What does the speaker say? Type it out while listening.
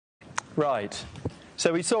Right.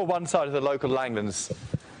 So we saw one side of the local Langlands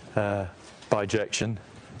bijection.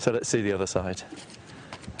 So let's see the other side.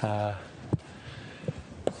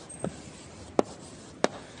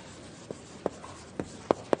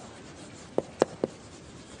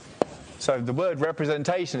 So the word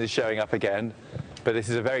representation is showing up again, but this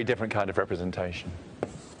is a very different kind of representation.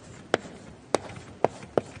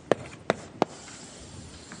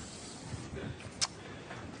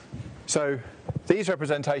 So these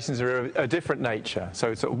representations are of a different nature.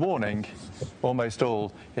 So it's a warning, almost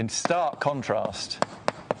all in stark contrast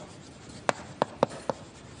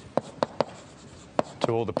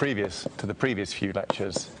to the previous few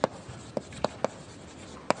lectures.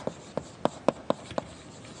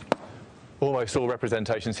 Almost all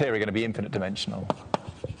representations here are going to be infinite dimensional.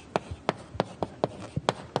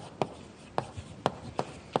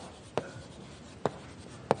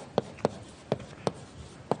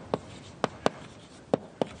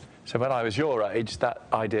 So when I was your age, that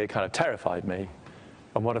idea kind of terrified me.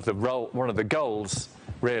 And one of the goals,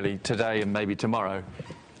 really, today and maybe tomorrow,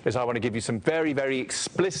 is I want to give you some very, very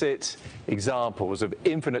explicit examples of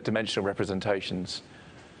infinite dimensional representations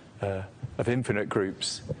of infinite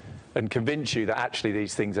groups, and convince you that actually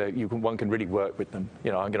these things one can really work with them.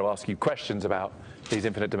 You know, I'm going to ask you questions about these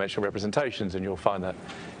infinite dimensional representations, and you'll find that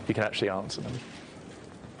you can actually answer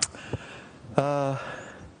them.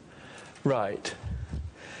 Right.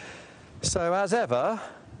 So as ever,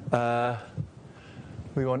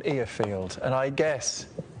 we want E a field, and I guess,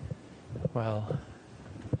 well,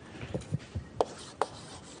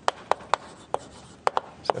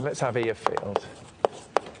 so let's have E a field.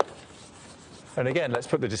 And again, let's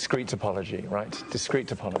put the discrete topology, right? Discrete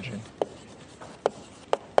topology.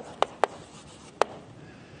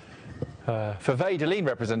 For Wedelin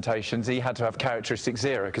representations, E had to have characteristic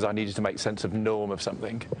 0 because I needed to make sense of norm of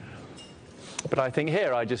something. But I think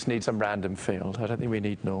here I just need some random field. I don't think we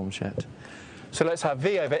need norms yet. So let's have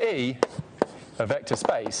V over E, a vector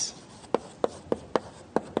space.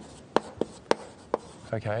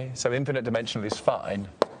 Okay, so infinite dimensional is fine.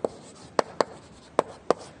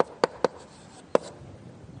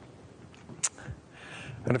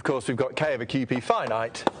 And of course, we've got K over QP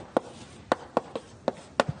finite.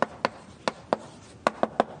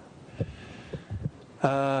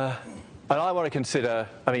 And I want to consider,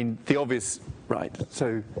 I mean, the obvious, right,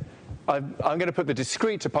 so I'm going to put the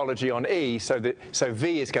discrete topology on E so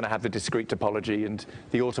V is going to have the discrete topology and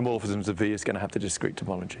the automorphisms of V is going to have the discrete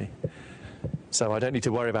topology. So I don't need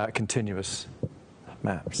to worry about continuous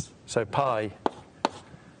maps. So pi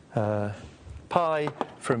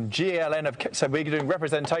from GLN of K, so we're doing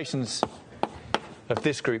representations of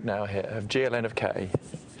this group now here, of GLN of K.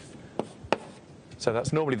 So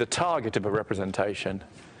that's normally the target of a representation,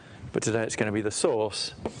 but today it's going to be the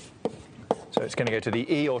source. So it's going to go to the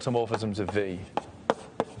E automorphisms of V.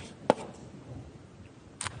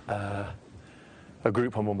 A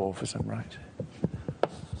group homomorphism, right?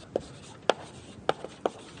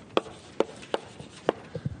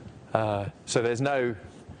 So there's no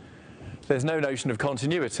notion of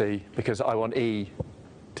continuity because I want E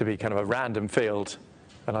to be kind of a random field,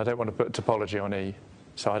 and I don't want to put topology on E.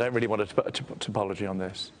 So I don't really want to put a topology on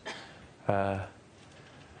this.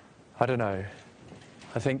 I don't know.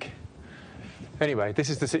 I think, anyway, this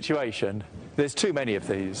is the situation. There's too many of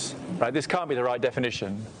these, right? This can't be the right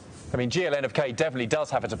definition. I mean, GLN of K definitely does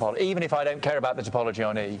have a topology. Even if I don't care about the topology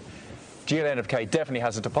on E, GLN of K definitely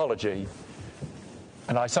has a topology.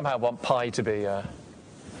 And I somehow want pi to be, I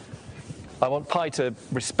want pi to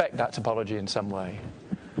respect that topology in some way.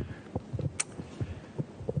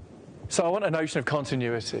 So I want a notion of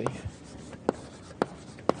continuity.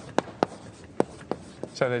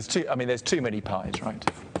 So there's too many pi's,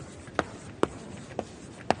 right?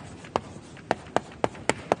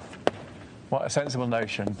 What a sensible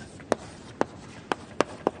notion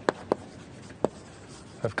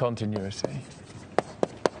of continuity.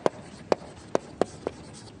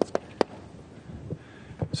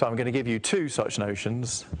 So I'm going to give you two such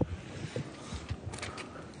notions.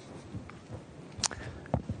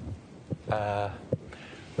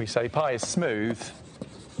 We say pi is smooth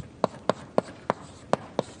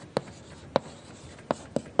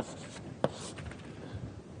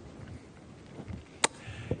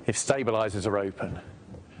if stabilizers are open.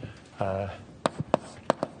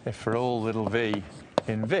 If for all little v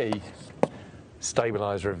in V,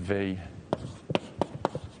 stabilizer of V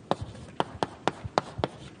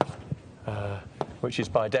which is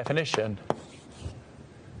by definition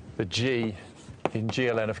the G in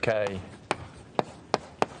GLN of K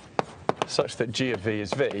such that G of V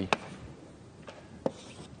is V,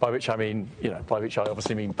 by which I mean, by which I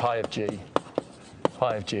obviously mean pi of G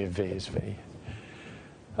pi of g of v is v.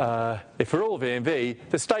 If for all v and v,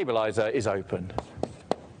 the stabilizer is open.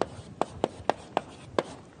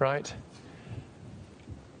 Right?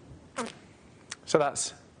 So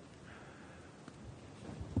that's,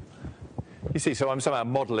 you see, so I'm somehow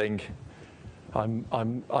modeling, I'm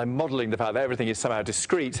modeling the fact that everything is somehow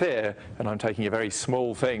discrete here, and I'm taking a very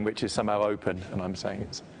small thing which is somehow open, and I'm saying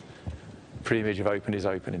it's free image of open is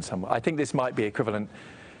open in some way. I think this might be equivalent.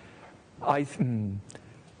 I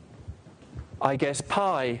guess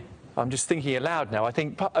pi, I'm just thinking aloud now, I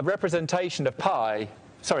think a representation of pi,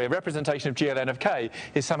 sorry, a representation of GLN of k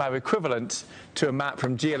is somehow equivalent to a map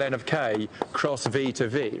from GLN of k cross v to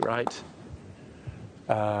v, right?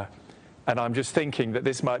 And I'm just thinking that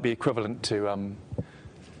this might be equivalent to,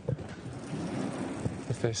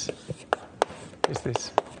 is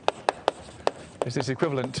this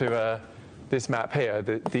equivalent to this map here,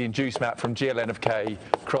 the induced map from GLN of k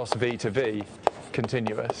cross v to v,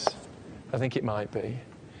 continuous? I think it might be,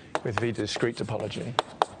 with v discrete topology.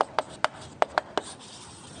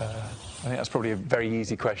 I think that's probably a very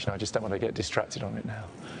easy question. I just don't want to get distracted on it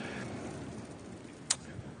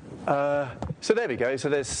now. So there we go. So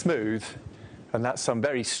there's smooth, and that's some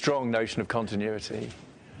very strong notion of continuity.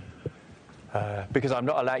 Because I'm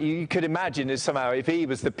not allowed. You could imagine is somehow if E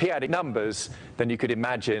was the p-adic numbers, then you could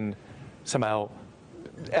imagine somehow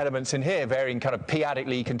elements in here varying kind of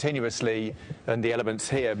p-adically continuously, and the elements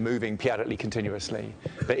here moving p-adically continuously.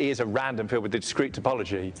 But E is a random field with the discrete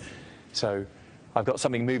topology, so I've got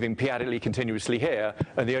something moving p-adically continuously here,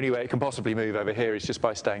 and the only way it can possibly move over here is just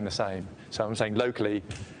by staying the same. So I'm saying locally,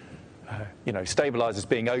 stabilizers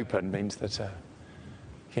being open means that,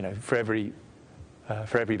 for every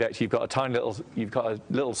vector you've got a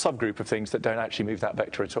little subgroup of things that don't actually move that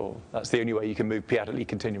vector at all. That's the only way you can move p-adically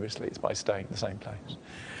continuously, is by staying in the same place.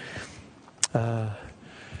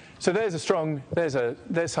 So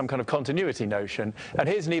there's some kind of continuity notion, and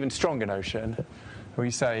here's an even stronger notion.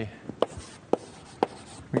 We say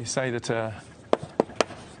that a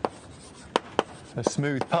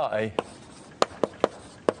smooth pi.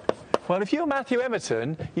 Well, if you're Matthew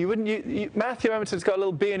Emerton, Matthew Emerton's got a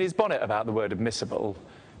little bee in his bonnet about the word admissible,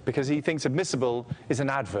 because he thinks admissible is an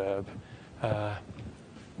adverb.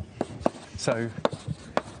 So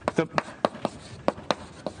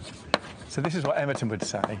this is what Emerton would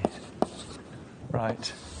say,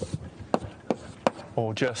 right?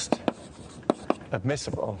 Or just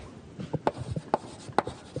admissible.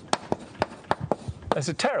 It's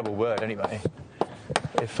a terrible word, anyway.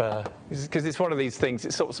 Because it's one of these things.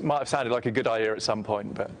 It sort of might have sounded like a good idea at some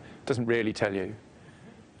point, but it doesn't really tell you.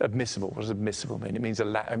 Admissible. What does admissible mean? It means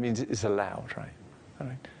it's allowed, right?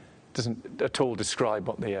 It doesn't at all describe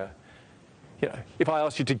what the. If I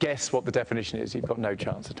asked you to guess what the definition is, you've got no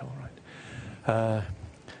chance at all, right?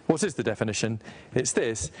 What is the definition? It's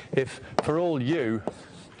this: if for all u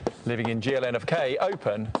living in GLN of k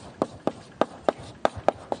open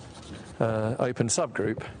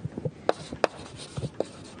subgroup,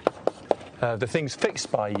 the things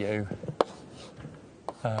fixed by u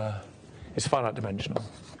is finite dimensional.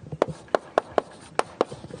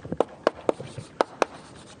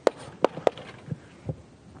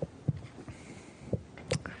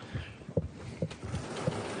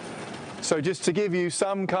 So just to give you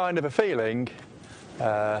some kind of a feeling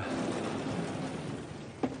as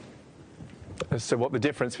to what the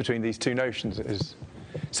difference between these two notions is.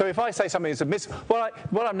 So if I say something is admissible,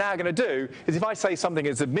 what I'm now going to do is if I say something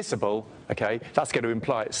is admissible, okay, that's going to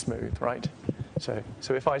imply it's smooth, right? So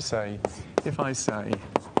if I say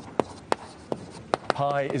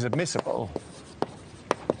pi is admissible,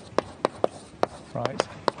 right,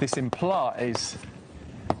 this implies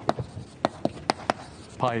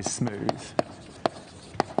pi is smooth,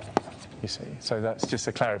 you see. So that's just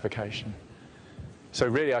a clarification. So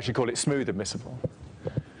really I should call it smooth admissible.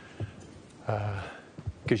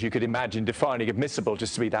 Because you could imagine defining admissible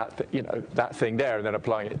just to be that, that thing there, and then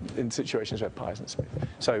applying it in situations where pi isn't smooth.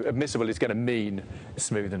 So admissible is going to mean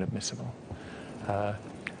smooth and admissible.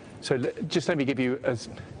 So just let me give you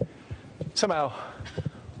somehow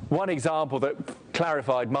one example that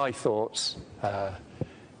clarified my thoughts.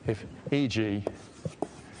 If, e.g.,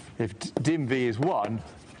 if dim v is 1,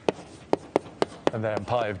 and then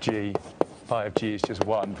pi of g is just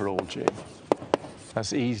 1 for all g.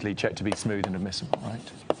 That's easily checked to be smooth and admissible, right?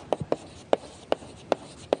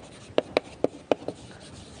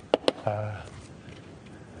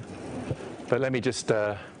 But let me just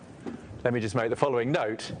make the following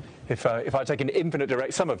note. If I take an infinite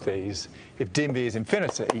direct sum of these, if dim v is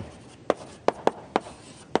infinity,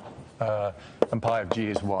 and pi of g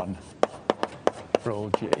is 1 for all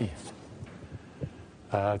g,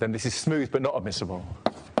 then this is smooth but not admissible.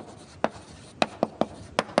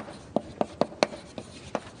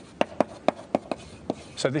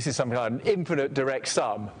 So this is something like an infinite direct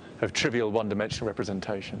sum of trivial one-dimensional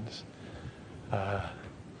representations. And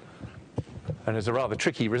as a rather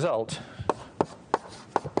tricky result,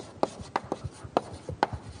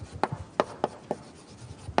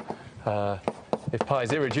 if pi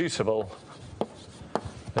is irreducible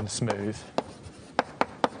and smooth,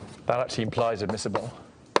 that actually implies admissible.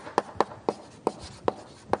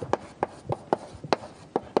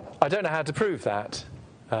 I don't know how to prove that,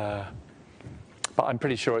 but I'm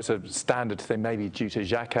pretty sure it's a standard thing, maybe due to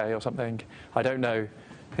Jacquet or something. I don't know.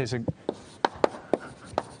 Here's a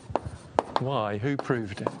why? Who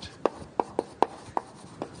proved it?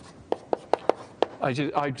 I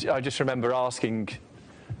just remember asking.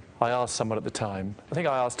 I asked someone at the time. I think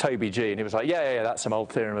I asked Toby G, and he was like, "Yeah, that's some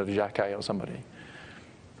old theorem of Jacquet or somebody."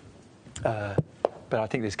 But I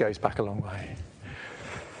think this goes back a long way.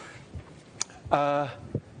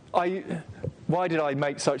 Why did I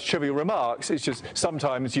make such trivial remarks? It's just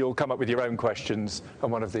sometimes you'll come up with your own questions,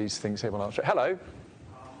 and one of these things here will answer it. Hello.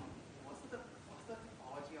 What's the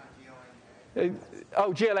topology on GLNK?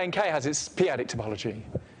 Oh, GLNK has its p-adic topology.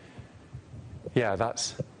 Yeah,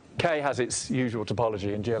 K has its usual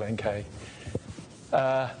topology in GLNK.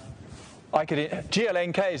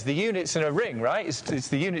 GLNK is the units in a ring, right? It's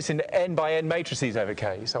the units in n by n matrices over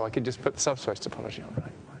K, so I can just put the subspace topology on,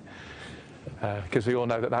 right? Because we all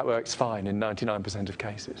know that works fine in 99% of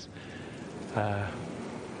cases.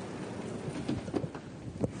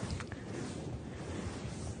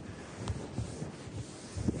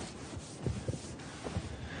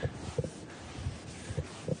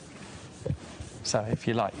 So if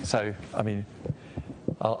you like, I mean,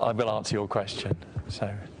 I will answer your question.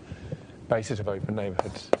 So basis of open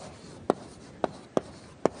neighborhoods.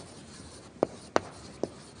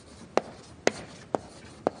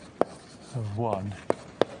 Of 1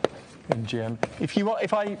 in GL.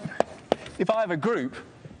 If I have a group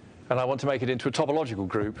and I want to make it into a topological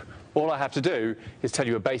group, all I have to do is tell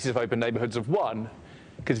you a basis of open neighborhoods of 1,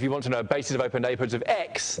 because if you want to know a basis of open neighborhoods of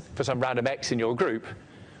x for some random x in your group,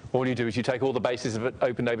 all you do is you take all the bases of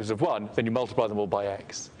open neighborhoods of 1, then you multiply them all by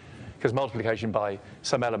x, because multiplication by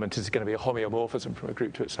some element is going to be a homeomorphism from a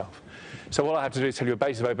group to itself. So all I have to do is tell you a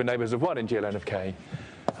basis of open neighborhoods of 1 in GLN of k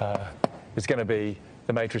is going to be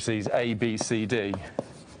the matrices A, B, C, D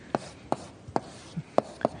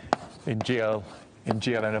in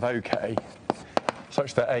GLN of OK,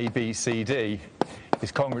 such that A, B, C, D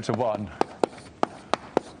is congruent to 1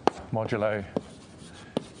 modulo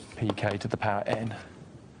pk to the power n.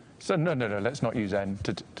 So no, let's not use n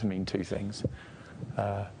to mean two things.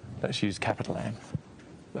 Let's use capital M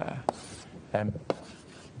there. M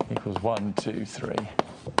equals 1, 2, 3.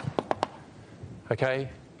 Okay?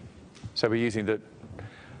 So we're using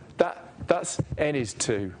that's n is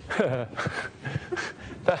 2. I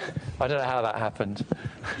don't know how that happened.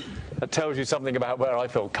 That tells you something about where I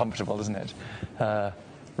feel comfortable, doesn't it?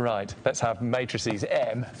 Right, let's have matrices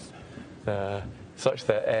M such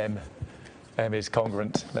that M is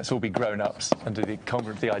congruent. Let's all be grown-ups and do the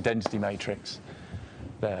congruent to the identity matrix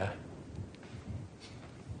there.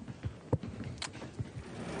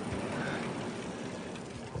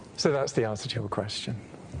 So that's the answer to your question.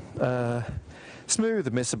 Smooth,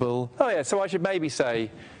 admissible. Oh yeah, so I should maybe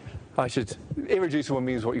say, irreducible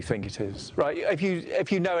means what you think it is, right? If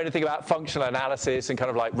you know anything about functional analysis and kind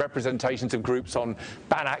of like representations of groups on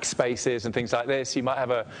Banach spaces and things like this, you might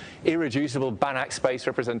have a irreducible Banach space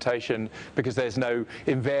representation because there's no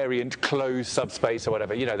invariant closed subspace or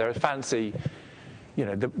whatever. You know, there are fancy, you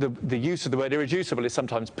know, the use of the word irreducible is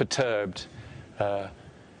sometimes perturbed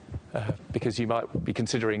because you might be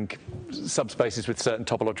considering subspaces with certain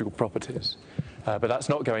topological properties. But that's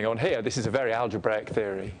not going on here. This is a very algebraic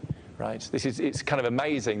theory, right? It's kind of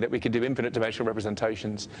amazing that we can do infinite dimensional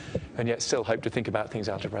representations and yet still hope to think about things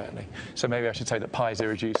algebraically. So maybe I should say that pi is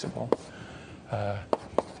irreducible.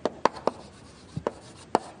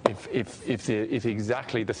 If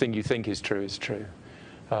exactly the thing you think is true,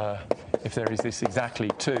 if there is this exactly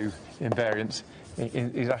 2 invariance,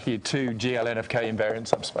 exactly 2 GLN of K invariant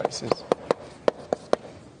subspaces,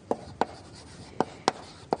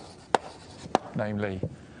 namely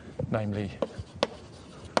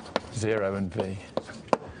 0 and V.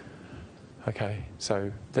 Okay,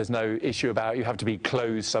 so there's no issue about you have to be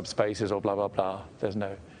closed subspaces or blah, blah, blah. There's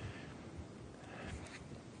no.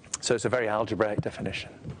 So it's a very algebraic definition.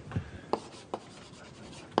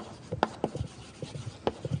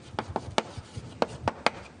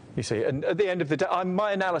 You see, and at the end of the day,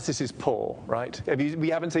 my analysis is poor, right? We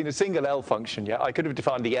haven't seen a single L function yet. I could have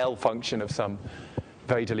defined the L function of some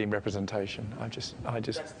Vaterlian representation. That's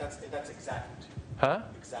exactly. Huh?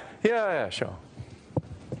 Exactly. Yeah, sure.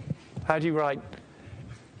 How do you write?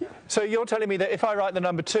 So you're telling me that if I write the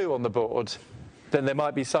number 2 on the board, then there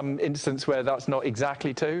might be some instance where that's not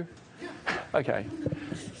exactly 2? Yeah. Okay.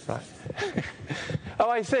 Right. Oh,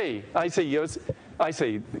 I see. I see.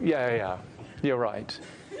 Yeah. You're right.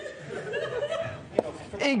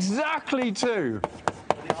 Exactly 2. For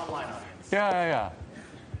the online audience. Yeah.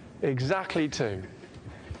 Exactly 2.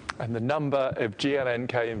 And the number of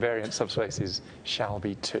GLNK invariant subspaces shall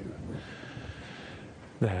be 2.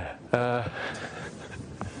 There.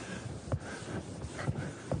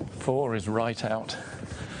 4 is right out.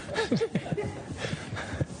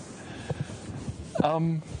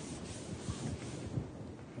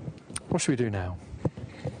 What should we do now?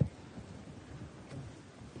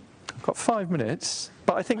 I've got 5 minutes,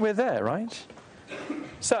 but I think we're there, right?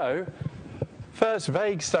 So, first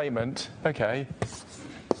vague statement, okay,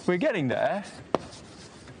 we're getting there.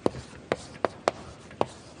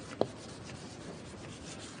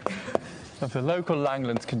 Of the local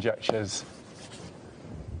Langlands conjectures.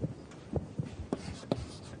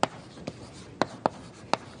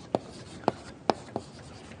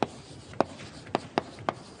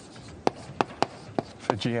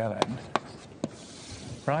 For GLN.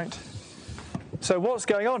 Right? So what's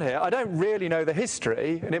going on here? I don't really know the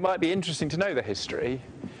history, and it might be interesting to know the history.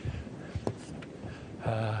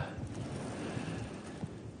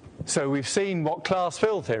 So we've seen what class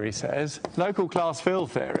fill theory says. Local class fill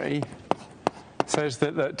theory says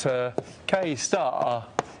that K star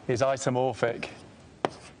is isomorphic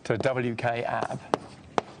to WK ab.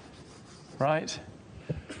 Right?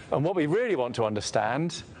 And what we really want to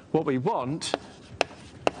understand, all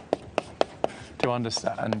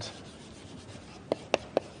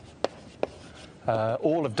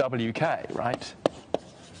of WK, right?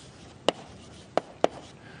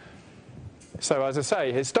 So as I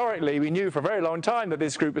say, historically, we knew for a very long time that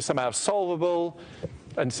this group is somehow solvable,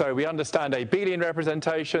 and so we understand abelian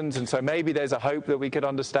representations, and so maybe there's a hope that we could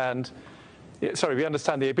understand, we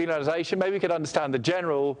understand the abelianization, maybe we could understand the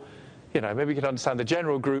general,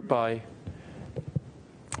 group by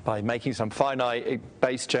making some finite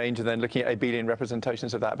base change and then looking at abelian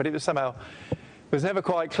representations of that. But it was never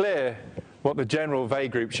quite clear what the general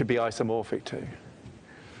vague group should be isomorphic to.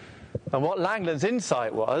 And what Langlands'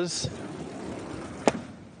 insight was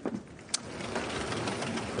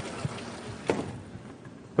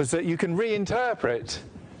that you can reinterpret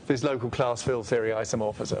this local class fill theory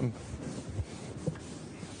isomorphism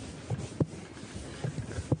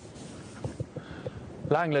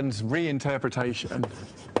Langlands' reinterpretation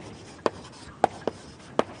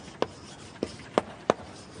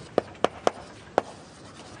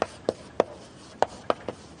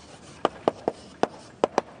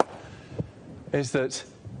is that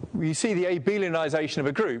you see the abelianization of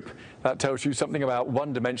a group, that tells you something about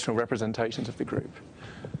one-dimensional representations of the group.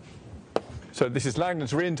 So this is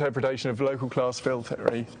Langlands' reinterpretation of local class fill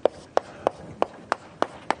theory,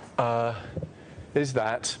 is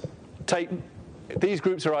that these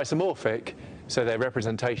groups are isomorphic, so their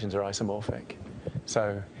representations are isomorphic.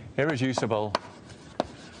 So irreducible,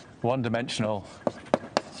 one-dimensional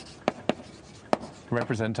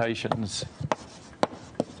representations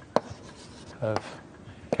of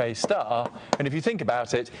K star, and if you think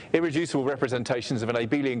about it, irreducible representations of an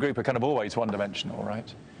abelian group are kind of always one-dimensional,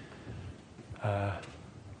 right?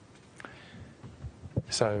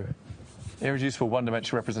 So irreducible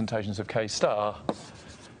one-dimensional representations of K star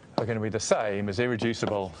are going to be the same as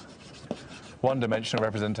irreducible one-dimensional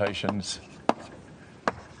representations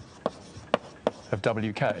of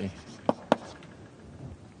WK.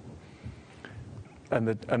 And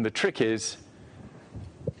the trick is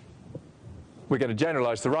we're going to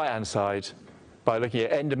generalize the right-hand side by looking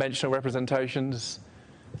at n-dimensional representations,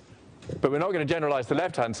 but we're not going to generalize the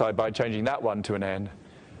left-hand side by changing that one to an n.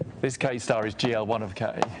 This K star is GL1 of K,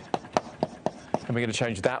 and we're going to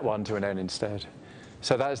change that one to an n instead.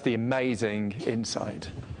 So that's the amazing insight.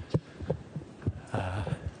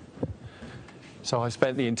 So I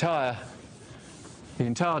spent the entire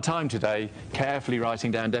time today carefully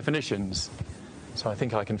writing down definitions. So I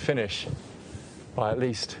think I can finish by at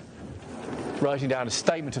least writing down a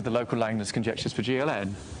statement of the local Langlands conjectures for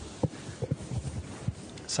GLN.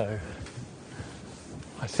 So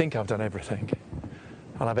I think I've done everything.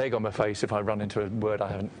 I'll have egg on my face if I run into a word I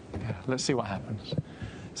haven't. Yeah, let's see what happens.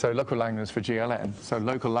 So local Langlands for GLN. So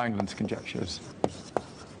local Langlands conjectures.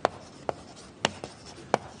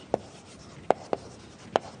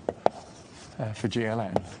 For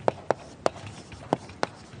GLN.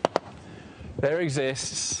 There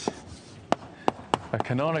exists a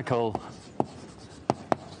canonical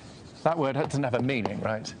that word doesn't have a meaning,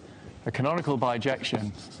 right? A canonical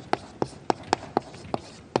bijection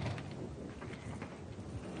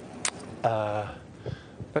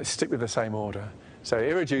let's stick with the same order. So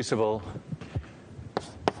irreducible,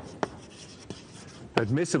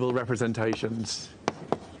 admissible representations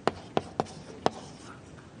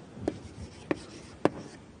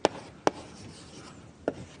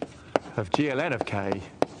of GLN of K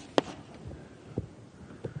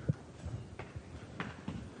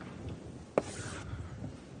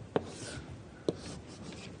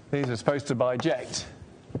these are supposed to biject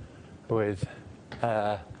with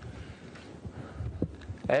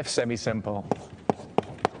F semi-simple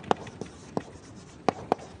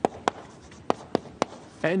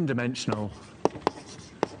n-dimensional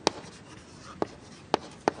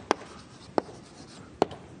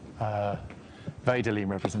Wedelin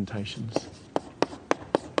representations.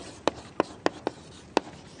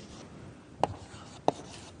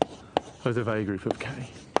 Of the Weil group of K.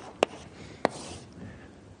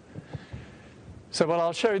 So what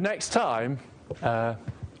I'll show next time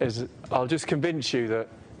is I'll just convince you that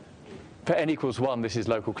for n equals 1, this is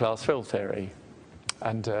local class field theory.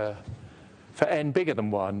 And for n bigger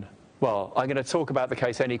than 1, well, I'm going to talk about the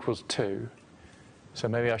case n equals 2. So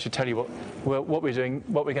maybe I should tell you what we're doing,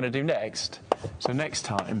 what we're going to do next. So next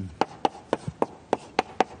time,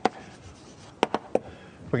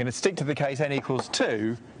 we're going to stick to the case n equals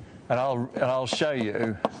 2, and I'll show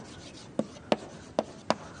you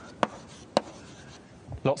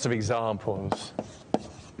lots of examples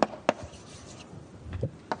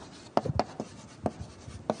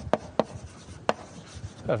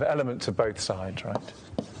of elements of both sides, right?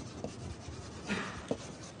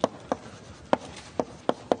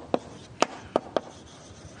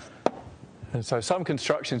 And so some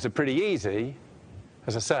constructions are pretty easy.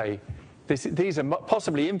 As I say, these are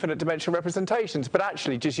possibly infinite dimensional representations, but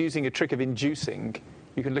actually just using a trick of inducing,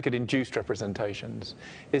 you can look at induced representations.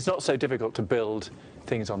 It's not so difficult to build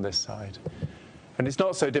things on this side. And it's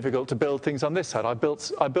not so difficult to build things on this side. I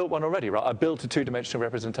built one already, right? I built a two-dimensional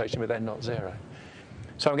representation with n not 0.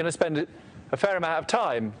 So I'm going to spend a fair amount of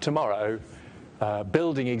time tomorrow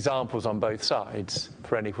building examples on both sides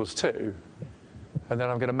for n equals 2. And then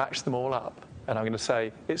I'm going to match them all up. And I'm going to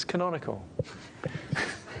say, it's canonical.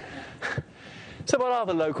 So what are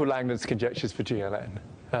the local Langlands conjectures for GLN?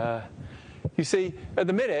 You see, at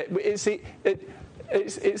the minute, it's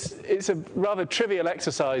a rather trivial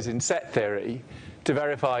exercise in set theory to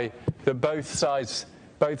verify that both sides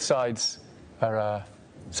are.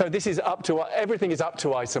 So this is everything is up to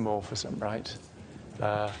isomorphism, right?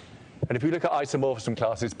 And if you look at isomorphism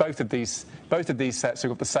classes, both of these sets have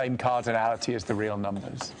got the same cardinality as the real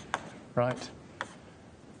numbers, right?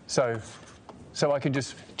 So I can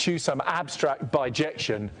just choose some abstract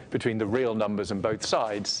bijection between the real numbers and both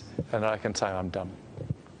sides, and I can say I'm done.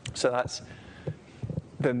 So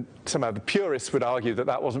then somehow the purists would argue that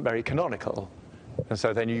that wasn't very canonical. And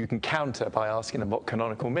so then you can counter by asking them what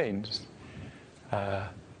canonical means.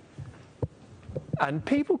 And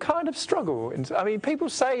people kind of struggle. I mean, people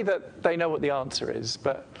say that they know what the answer is,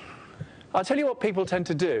 but I'll tell you what people tend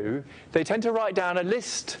to do. They tend to write down a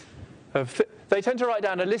list of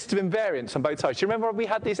invariants on both sides. Do you remember we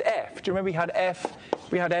had this F? Do you remember we had F?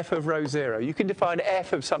 We had F of row 0. You can define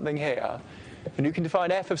F of something here, and you can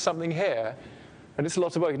define F of something here, and it's a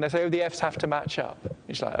lot of work. And they say, oh, the Fs have to match up.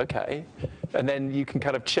 It's like, okay. And then you can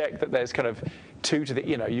kind of check that there's kind of 2 to the,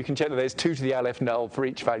 you can check that there's 2 to the Aleph null for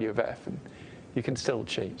each value of F, and you can still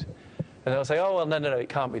cheat. And they'll say, oh, well, no, it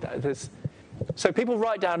can't be that. So people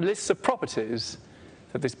write down lists of properties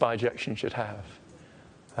that this bijection should have.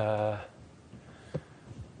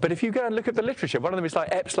 But if you go and look at the literature, one of them is like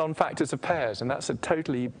epsilon factors of pairs, and that's a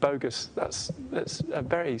totally bogus, that's a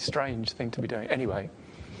very strange thing to be doing. Anyway,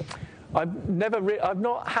 I'm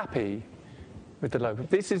not happy with the local.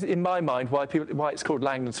 This is, in my mind, why it's called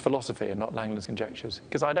Langlands philosophy and not Langlands conjectures,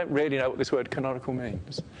 because I don't really know what this word canonical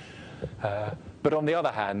means. But on the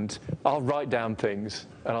other hand, I'll write down things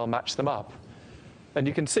and I'll match them up. And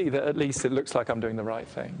you can see that at least it looks like I'm doing the right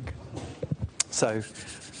thing. So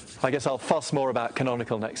I guess I'll fuss more about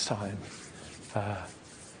canonical next time.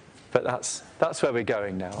 But that's where we're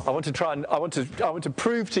going now. I want to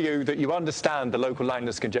prove to you that you understand the local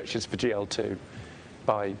Langlands conjectures for GL2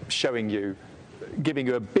 by giving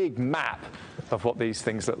you a big map of what these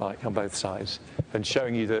things look like on both sides and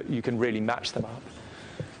showing you that you can really match them up.